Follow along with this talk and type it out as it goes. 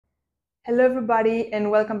Hello everybody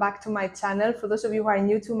and welcome back to my channel. For those of you who are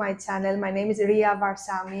new to my channel, my name is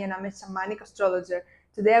Varsami and I'm a Shamanic Astrologer.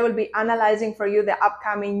 Today I will be analyzing for you the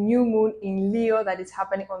upcoming new moon in Leo that is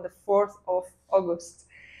happening on the 4th of August.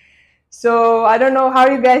 So I don't know how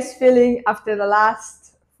you guys feeling after the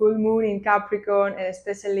last full moon in Capricorn, and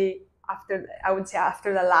especially after, I would say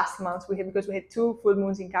after the last month because we had two full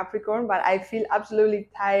moons in Capricorn, but I feel absolutely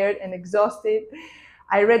tired and exhausted.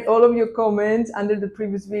 I read all of your comments under the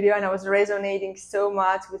previous video and I was resonating so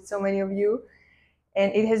much with so many of you,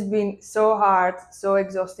 and it has been so hard, so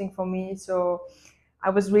exhausting for me. So I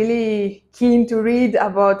was really keen to read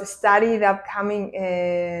about study about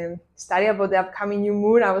the upcoming new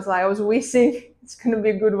moon. I was wishing it's going to be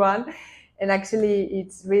a good one, and actually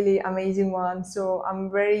it's really amazing one. So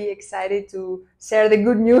I'm very excited to share the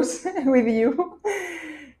good news with you.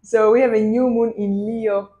 So we have a new moon in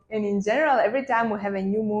Leo, and in general, every time we have a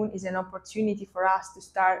new moon is an opportunity for us to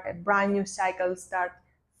start a brand new cycle, start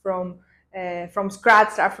from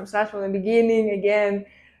scratch, start from the beginning again,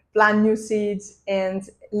 plant new seeds. And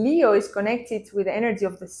Leo is connected with the energy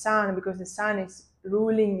of the sun because the sun is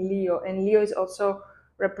ruling Leo, and Leo is also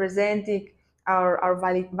representing our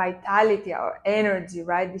vitality, our energy,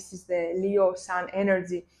 right? This is the Leo sun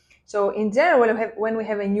energy. So in general, when we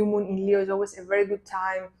have a new moon in Leo, it's always a very good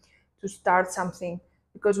time to start something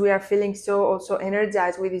because we are feeling so also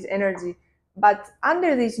energized with this energy. But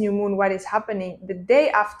under this new moon, what is happening? The day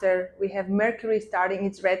after, we have Mercury starting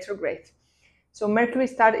its retrograde. So Mercury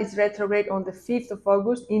starts its retrograde on the 5th of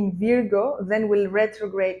August in Virgo, then will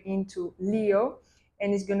retrograde into Leo,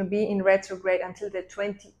 and is going to be in retrograde until the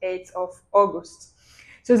 28th of August.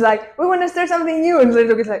 So it's like, we want to start something new. And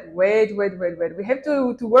it's like, wait. We have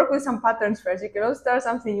to work with some patterns first. You cannot start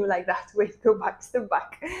something new like that. Wait, go back, step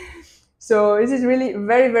back. So this is really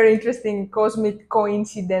very, very interesting cosmic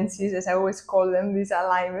coincidences, as I always call them, these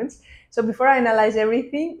alignments. So before I analyze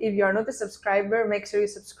everything, if you are not a subscriber, make sure you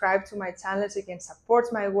subscribe to my channel so you can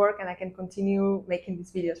support my work and I can continue making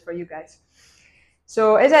these videos for you guys.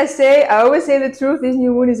 So as I always say the truth, this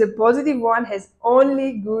new moon is a positive one, has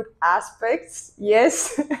only good aspects.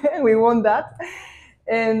 Yes, we want that.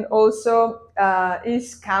 And also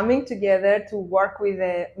is coming together to work with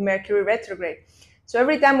the Mercury retrograde. So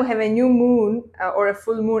every time we have a new moon or a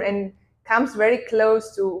full moon and comes very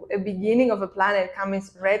close to a beginning of a planet coming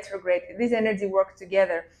retrograde, this energy works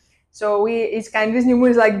together. So this new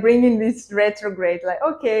moon is like bringing this retrograde, like,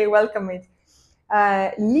 okay, welcome it.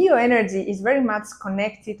 Leo energy is very much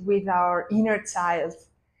connected with our inner child.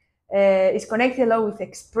 It's connected a lot with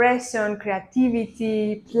expression,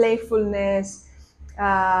 creativity, playfulness.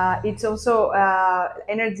 It's also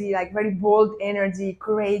energy, like very bold energy,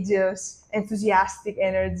 courageous, enthusiastic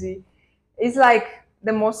energy. It's like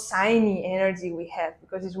the most shiny energy we have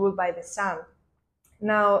because it's ruled by the sun.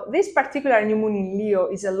 Now, this particular new moon in Leo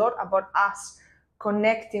is a lot about us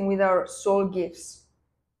connecting with our soul gifts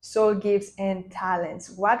and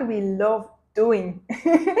talents, what we love doing,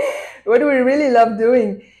 what we really love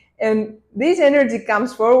doing. And this energy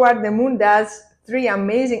comes forward. The moon does three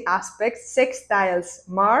amazing aspects: sextiles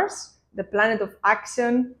Mars, the planet of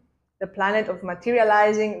action, the planet of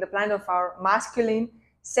materializing, the planet of our masculine.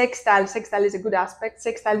 Sextile is a good aspect.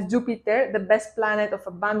 Sextile Jupiter, the best planet of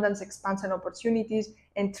abundance, expansion, opportunities.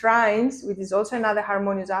 And trines, which is also another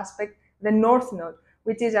harmonious aspect, the North Node,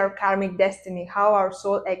 which is our karmic destiny, how our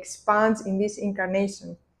soul expands in this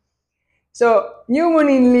incarnation. So new moon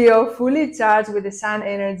in Leo, fully charged with the sun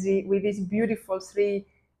energy, with these beautiful three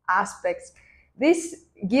aspects. This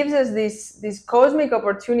gives us this cosmic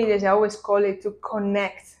opportunity, as I always call it, to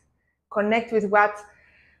connect with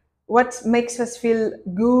what makes us feel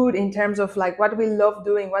good in terms of like what we love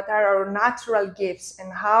doing, what are our natural gifts,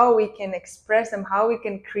 and how we can express them, how we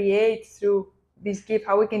can create through this gift,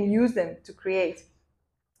 how we can use them to create.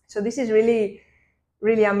 So this is really,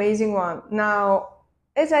 really amazing one. Now,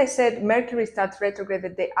 as I said, Mercury starts retrograde the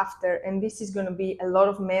day after, and this is going to be a lot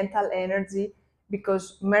of mental energy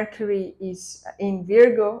because Mercury is in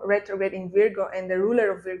Virgo, retrograde in Virgo, and the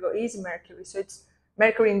ruler of Virgo is Mercury. So it's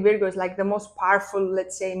Mercury in Virgo is like the most powerful,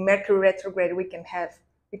 let's say, Mercury retrograde we can have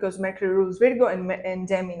because Mercury rules Virgo and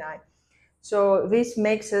Gemini. So this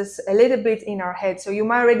makes us a little bit in our head. So you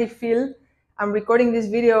might already feel, I'm recording this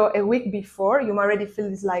video a week before, you might already feel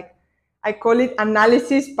this, like, I call it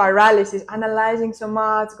analysis paralysis, analyzing so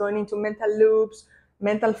much, going into mental loops,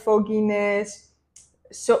 mental fogginess.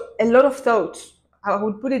 So a lot of thoughts. I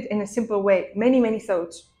would put it in a simple way, many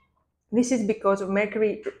thoughts. This is because of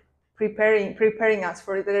Mercury preparing us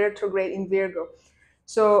for the retrograde in Virgo.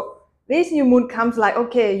 So this new moon comes like,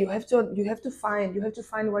 okay, you have to find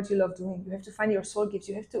what you love doing. You have to find your soul gifts.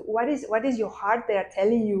 You have to, what is your heart there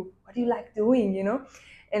telling you? What do you like doing, you know?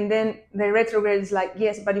 And then the retrograde is like,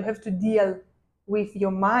 yes, but you have to deal with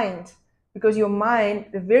your mind, because your mind,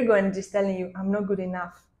 the Virgo energy, is telling you, I'm not good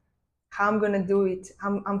enough. How I'm gonna do it?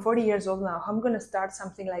 I'm 40 years old now. How I'm gonna start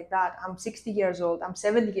something like that? I'm 60 years old. I'm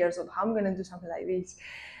 70 years old. How I'm gonna do something like this?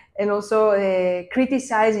 And also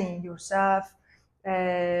criticizing yourself,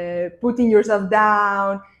 putting yourself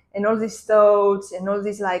down, and all these thoughts, and all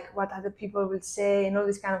these like what other people will say, and all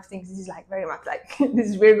these kind of things. This is like very much like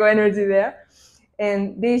this Virgo energy there.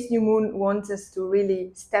 And this new moon wants us to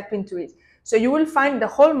really step into it. So you will find the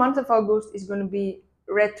whole month of August is going to be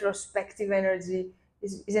retrospective energy.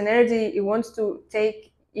 Is an energy it wants to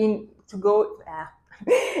take in to go.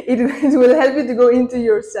 It will help you to go into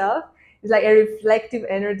yourself. It's like a reflective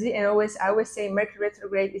energy, and I always say Mercury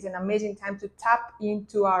retrograde is an amazing time to tap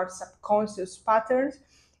into our subconscious patterns,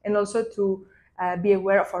 and also to be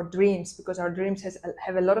aware of our dreams, because our dreams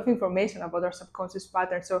have a lot of information about our subconscious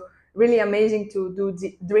patterns. So really amazing to do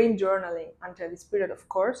dream journaling under this period, of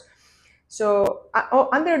course. So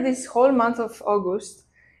under this whole month of August,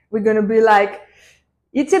 we're gonna be like,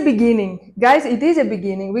 it's a beginning, guys. It is a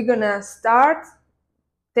beginning. We're gonna start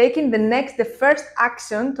taking the first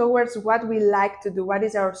action towards what we like to do, what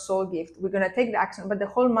is our soul gift. We're going to take the action, but the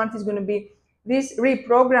whole month is going to be this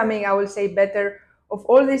reprogramming, I will say better, of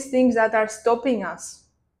all these things that are stopping us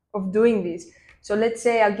of doing this. So let's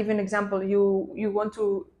say, I'll give you an example. You want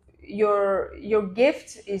to, your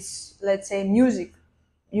gift is, let's say, music.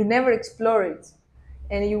 You never explore it,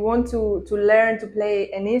 and you want to learn to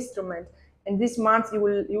play an instrument. And this month you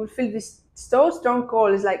will feel this so strong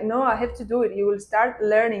call. It's like, no, I have to do it. You will start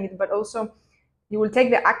learning it, but also you will take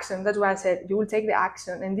the action. That's why I said you will take the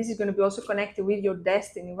action. And this is going to be also connected with your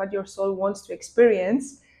destiny, what your soul wants to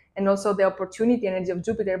experience, and also the opportunity energy of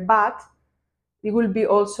Jupiter. But it will be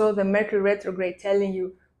also the Mercury retrograde telling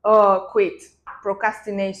you, oh, quit,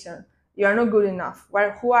 procrastination. You are not good enough.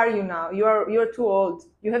 Who are you now? You're too old.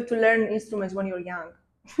 You have to learn instruments when you're young.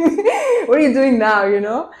 What are you doing now, you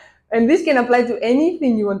know? And this can apply to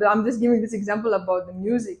anything you want. I'm just giving this example about the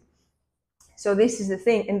music. So this is the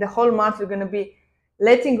thing. In the whole month, you're going to be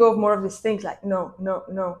letting go of more of these things, like, no, no,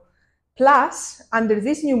 no. Plus, under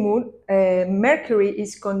this new moon, Mercury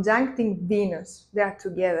is conjuncting Venus. They are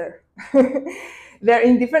together. They're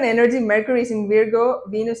in different energy. Mercury is in Virgo,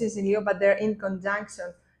 Venus is in Leo, but they're in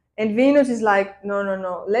conjunction. And Venus is like, no, no,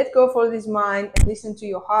 no. Let go of all this mind and listen to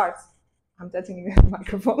your heart. I'm touching the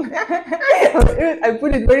microphone. I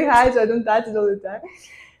put it very high so I don't touch it all the time.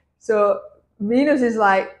 So Venus is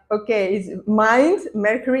like, okay, it's mind,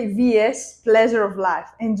 Mercury, vs pleasure of life.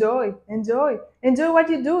 Enjoy what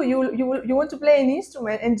you do. You want to play an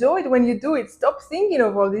instrument. Enjoy it when you do it. Stop thinking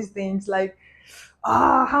of all these things like,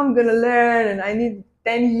 how I'm gonna learn, and I need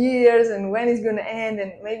 10 years, and when it's gonna end,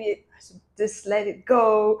 and maybe I should just let it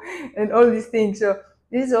go, and all these things. So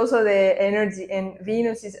this is also the energy, and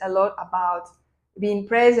Venus is a lot about being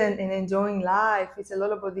present and enjoying life. It's a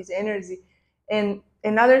lot about this energy. And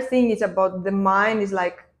another thing is about the mind is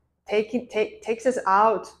like takes us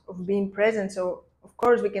out of being present. So of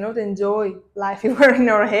course we cannot enjoy life if we're in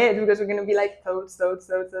our head, because we're gonna be like thoughts.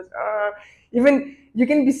 Even you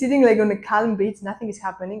can be sitting like on a calm beach, nothing is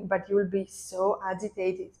happening, but you will be so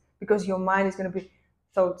agitated because your mind is gonna be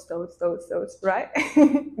thoughts, right?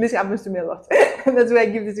 This happens to me a lot. That's why I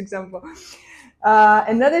give this example.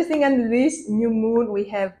 Another thing under this new moon, we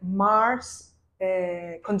have Mars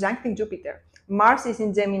conjuncting Jupiter. Mars is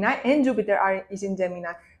in Gemini and Jupiter is in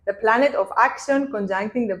Gemini. The planet of action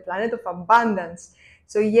conjuncting the planet of abundance.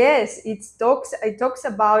 So yes, it talks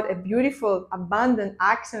about a beautiful, abundant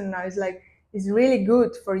action now. It's like, it's really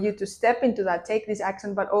good for you to step into that, take this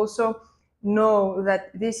action, but also know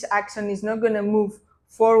that this action is not going to move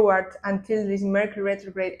forward until this Mercury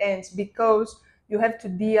retrograde ends, because you have to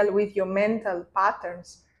deal with your mental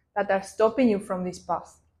patterns that are stopping you from this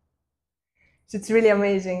path. So it's really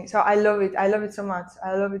amazing. So I love it. I love it so much.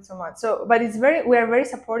 So, but we are very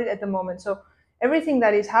supported at the moment. So everything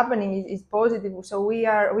that is happening is positive. So we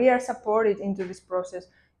are supported into this process.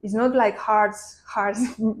 It's not like hard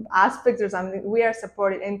aspects or something. We are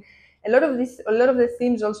supported, and a lot of the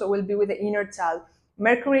themes also will be with the inner child.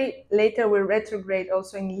 Mercury later will retrograde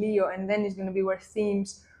also in Leo, and then it's going to be where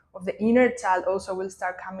themes of the inner child also will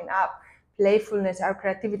start coming up. Playfulness, our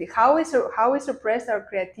creativity. How we suppressed our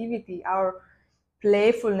creativity, our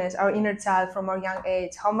playfulness, our inner child from our young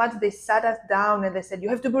age. How much they sat us down and they said, you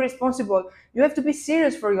have to be responsible. You have to be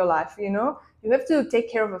serious for your life. You know, you have to take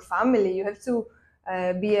care of a family. You have to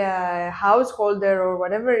be a householder or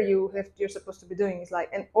whatever you're supposed to be doing. It's like,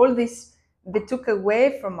 and all this, they took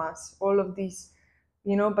away from us all of these,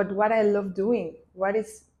 you know. But what I love doing, what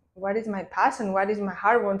is my passion, what is my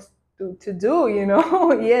heart wants to do, you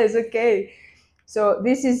know. Yes, okay. So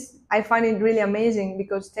this is, I find it really amazing,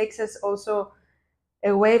 because it takes us also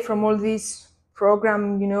away from all this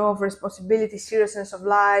program, you know, of responsibility, seriousness of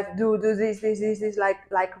life, do this,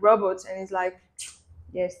 like robots. And it's like,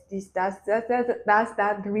 yes, this does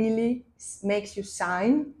that really makes you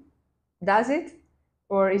shine? Does it?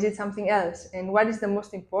 Or is it something else? And what is the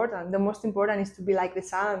most important? The most important is to be like the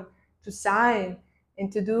sun, to shine,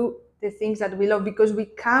 and to do the things that we love, because we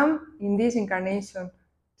come in this incarnation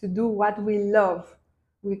to do what we love.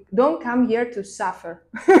 We don't come here to suffer.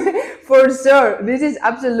 For sure. This is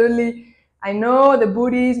absolutely, I know the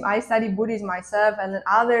Buddhism, I study Buddhism myself, and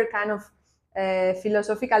other kind of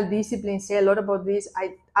philosophical disciplines say a lot about this.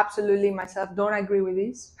 I absolutely myself don't agree with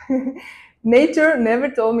this. Nature never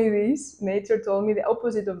told me this. Nature told me the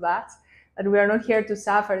opposite of that, that we are not here to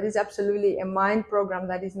suffer. This is absolutely a mind program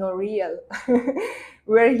that is not real.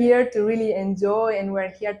 We're here to really enjoy, and we're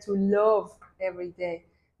here to love every day.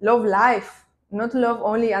 Love life, not love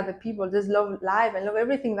only other people, just love life and love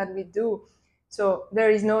everything that we do. So there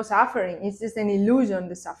is no suffering. It's just an illusion,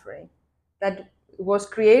 the suffering that was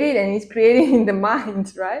created and is created in the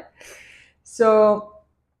mind, right? So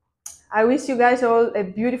I wish you guys all a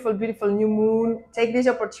beautiful, beautiful new moon. Take this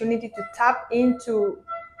opportunity to tap into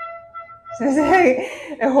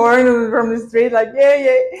a horn from the street, like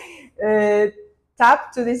yeah.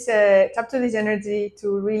 Tap to this energy,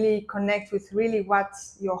 to really connect with really what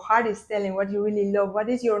your heart is telling, what you really love, what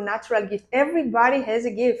is your natural gift. Everybody has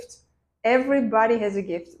a gift. Everybody has a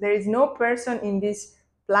gift. There is no person in this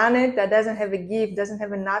planet that doesn't have a gift, doesn't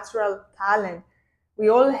have a natural talent. We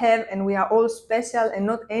all have, and we are all special, and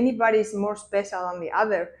not anybody is more special than the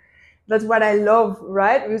other. That's what I love,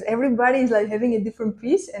 right? Because everybody is like having a different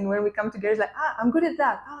piece, and when we come together, it's like, I'm good at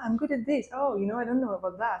that. I'm good at this. Oh, you know, I don't know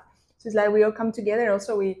about that. So it's like we all come together, and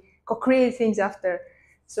also we co-create things after.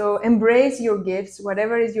 So embrace your gifts,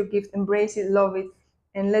 whatever is your gift, embrace it, love it,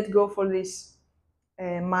 and let go for this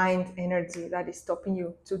mind energy that is stopping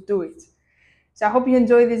you to do it. So I hope you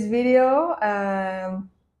enjoyed this video.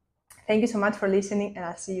 Thank you so much for listening, and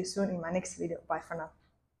I'll see you soon in my next video. Bye for now.